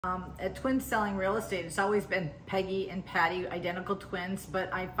At Twins Selling Real Estate, it's always been Peggy and Patty, identical twins,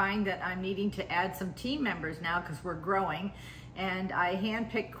 but I find that I'm needing to add some team members now because we're growing. And I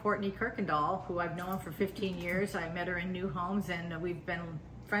handpicked Courtney Kuykendall, who I've known for 15 years. I met her in New Homes and we've been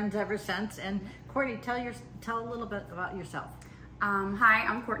friends ever since. And Courtney, tell a little bit about yourself. Hi,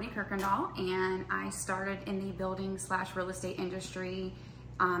 I'm Courtney Kuykendall, and I started in the building/real estate industry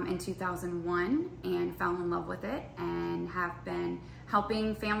in 2001 and fell in love with it, and have been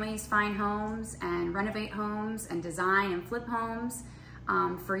helping families find homes and renovate homes and design and flip homes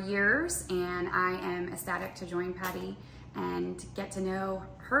for years. And I am ecstatic to join Patty and get to know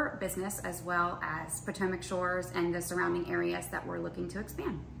her business as well as Potomac Shores and the surrounding areas that we're looking to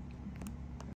expand.